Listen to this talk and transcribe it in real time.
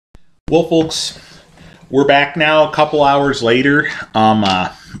Well, folks, we're back now a couple hours later.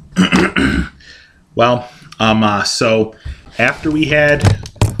 So after we had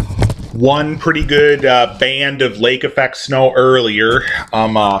one pretty good band of lake effect snow earlier,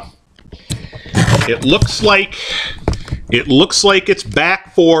 it looks like it's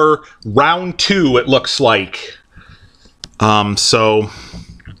back for round two. It looks like.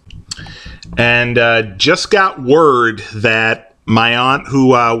 Just got word that my aunt, who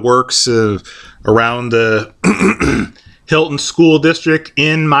works around the Hilton School District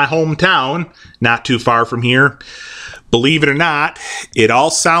in my hometown, not too far from here, believe it or not, it all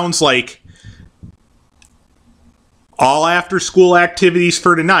sounds like all after-school activities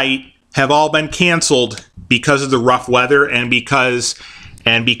for tonight have all been canceled because of the rough weather and because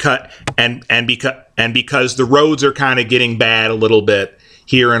the roads are kind of getting bad a little bit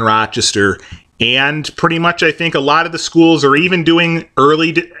here in Rochester. And pretty much, I think a lot of the schools are even doing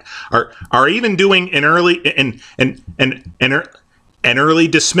early early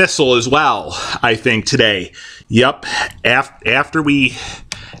dismissal as well. I think today. Yep. After we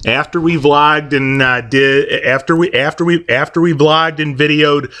vlogged and vlogged and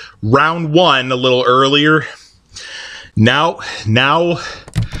videoed round one a little earlier. Now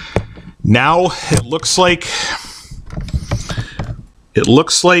it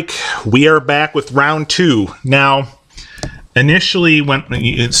looks like we are back with round two. Now, initially,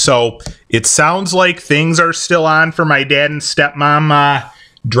 so it sounds like things are still on for my dad and stepmom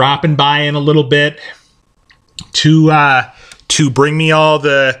dropping by in a little bit to bring me all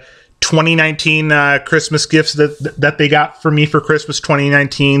the 2019 Christmas gifts that they got for me for Christmas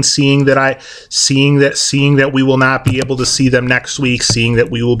 2019. Seeing that we will not be able to see them next week. Seeing that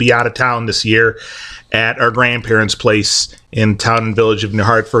we will be out of town this year at our grandparents' place in town and village of New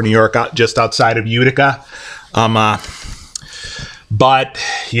Hartford, New York, just outside of Utica. But,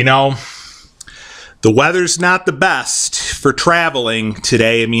 you know, the weather's not the best for traveling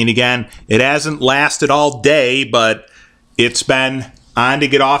today. I mean, again, it hasn't lasted all day, but it's been on to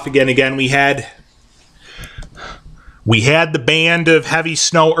get off again. Again, we had the band of heavy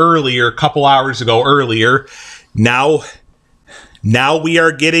snow earlier, a couple hours ago earlier. Now we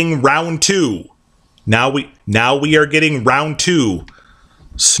are getting round two. Now we are getting round two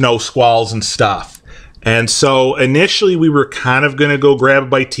snow squalls and stuff. And so initially we were kind of going to go grab a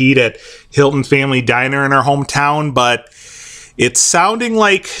bite to eat at Hilton Family Diner in our hometown, but it's sounding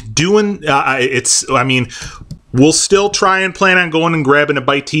like we'll still try and plan on going and grabbing a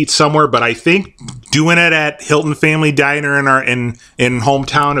bite to eat somewhere, but I think doing it at Hilton Family Diner in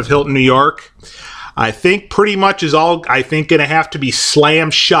hometown of Hilton, New York, I think pretty much is all going to have to be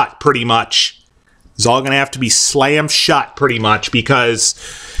slammed shut pretty much. It's all going to have to be slammed shut pretty much because,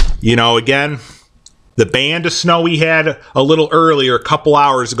 you know, again, the band of snow we had a little earlier, a couple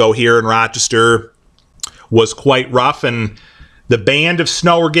hours ago here in Rochester, was quite rough, and the band of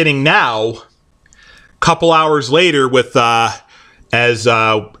snow we're getting now, a couple hours later, with as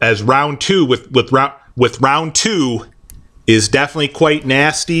round two with round two is definitely quite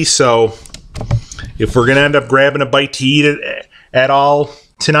nasty. So if we're gonna end up grabbing a bite to eat at all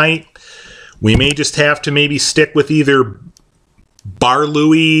tonight, we may just have to maybe stick with either Bar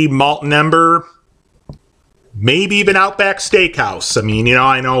Louie, Malt and Ember, maybe even Outback Steakhouse. I mean, you know,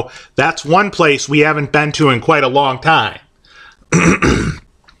 I know that's one place we haven't been to in quite a long time.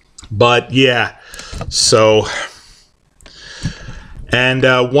 But yeah, so, and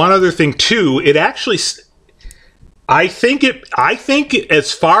one other thing too, it actually, I think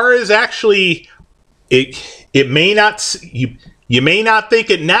as far as actually, it may not, you may not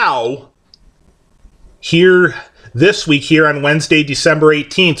think it now, here this week, here on Wednesday, December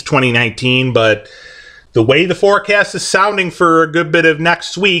 18th, 2019, but the way the forecast is sounding for a good bit of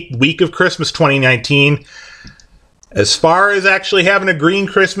next week of Christmas 2019, as far as actually having a green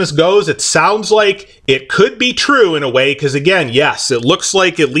Christmas goes, it sounds like it could be true in a way, because again, yes, it looks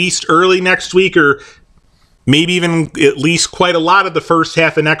like at least early next week, or maybe even at least quite a lot of the first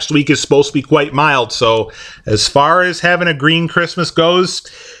half of next week is supposed to be quite mild. So as far as having a green Christmas goes,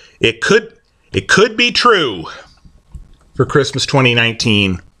 it could be true for Christmas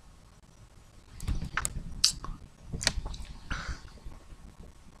 2019.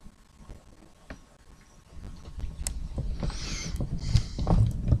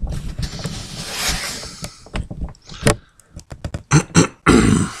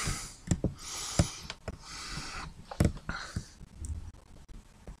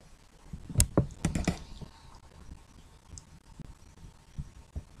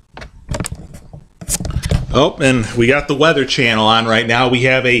 Oh, and we got the Weather Channel on right now. We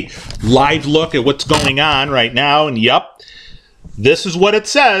have a live look at what's going on right now. And yep, This is what it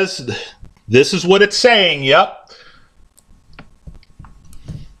says. This is what it's saying. Yep.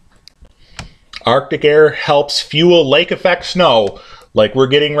 Arctic air helps fuel lake effect snow like we're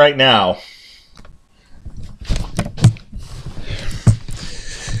getting right now.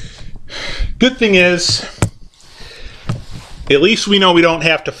 Good thing is, at least we know we don't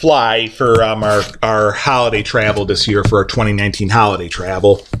have to fly for our holiday travel this year, for our 2019 holiday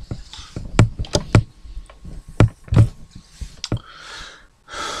travel.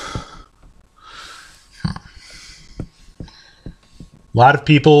 A lot of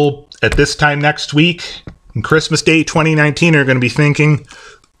people at this time next week, on Christmas Day 2019, are going to be thinking,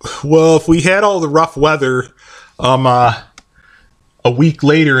 well, if we had all the rough weather a week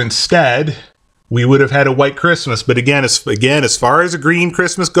later instead, we would have had a white Christmas. But again, as far as a green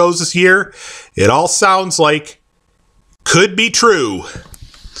Christmas goes this year, it all sounds like could be true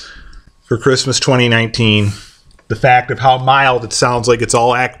for Christmas 2019. The fact of how mild it sounds like it's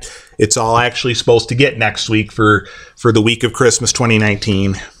all actually supposed to get next week for the week of Christmas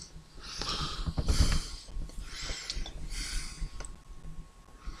 2019.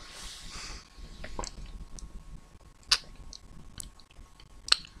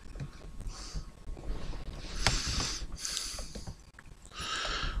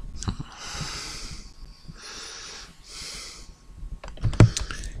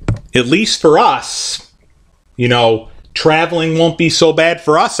 At least for us, you know, traveling won't be so bad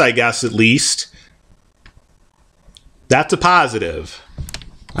for us, I guess, at least. That's a positive,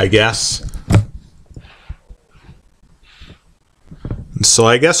 I guess. And so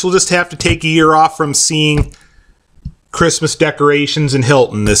I guess we'll just have to take a year off from seeing Christmas decorations in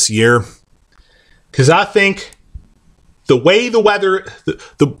Hilton this year. Because I think the way the weather,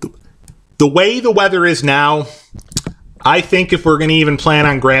 the way the weather is now, I think if we're going to even plan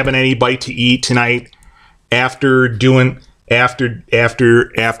on grabbing any bite to eat tonight after doing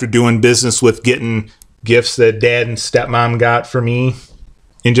business with getting gifts that Dad and Stepmom got for me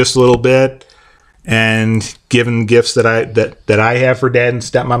in just a little bit, and giving gifts that I have for Dad and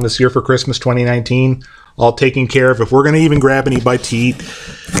Stepmom this year for Christmas 2019, all taken care of. If we're going to even grab any bite to eat,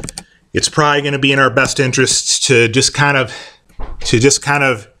 it's probably going to be in our best interests to just kind of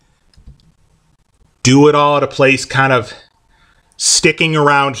do it all at a place kind of sticking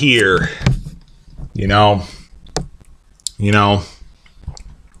around here, you know,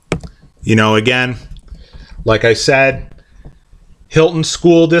 again, like I said, Hilton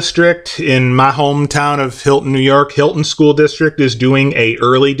School District in my hometown of Hilton, New York, Hilton School District is doing a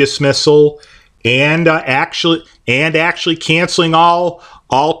early dismissal and actually canceling all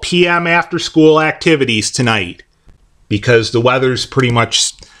PM after school activities tonight because the weather's pretty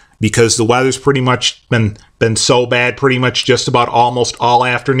much been so bad pretty much just about almost all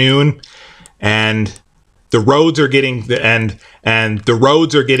afternoon, and the roads are getting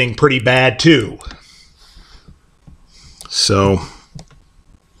pretty bad too. So,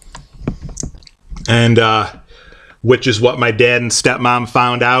 and which is what my dad and stepmom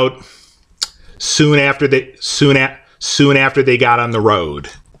found out soon after they got on the road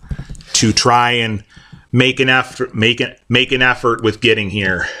to try and make an effort with getting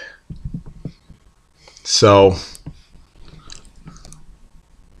here. So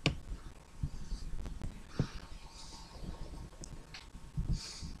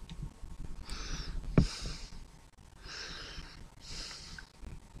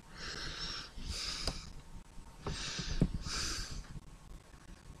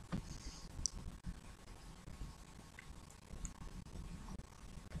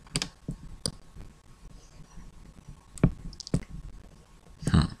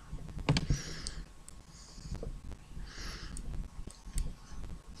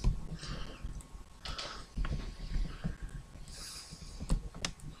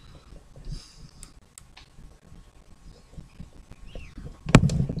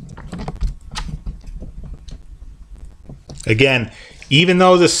again, even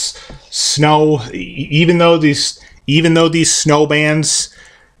though these snow bands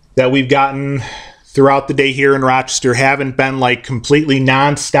that we've gotten throughout the day here in Rochester haven't been like completely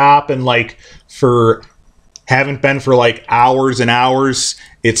nonstop and haven't been for like hours and hours,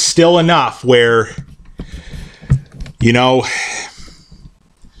 it's still enough where, you know,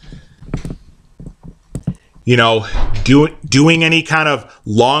 doing any kind of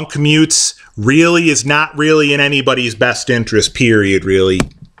long commutes really is not really in anybody's best interest, period, really,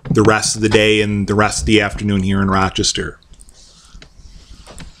 the rest of the day and the rest of the afternoon here in Rochester.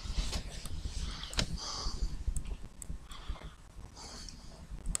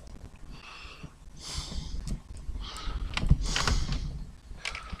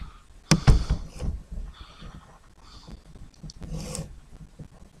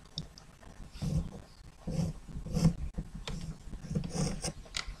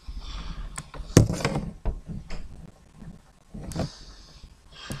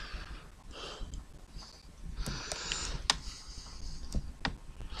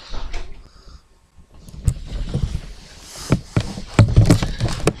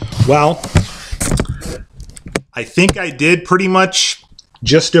 Well, I think I did pretty much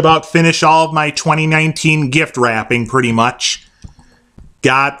just about finish all of my 2019 gift wrapping pretty much.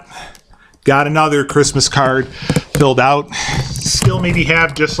 Got another Christmas card filled out. Still maybe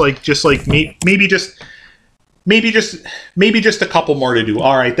have just like maybe just a couple more to do.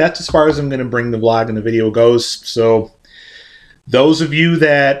 All right, that's as far as I'm going to bring the vlog and the video goes. So those of you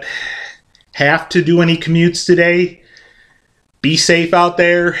that have to do any commutes today, be safe out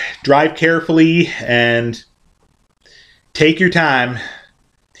there, drive carefully, and take your time.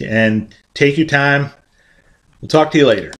 We'll talk to you later.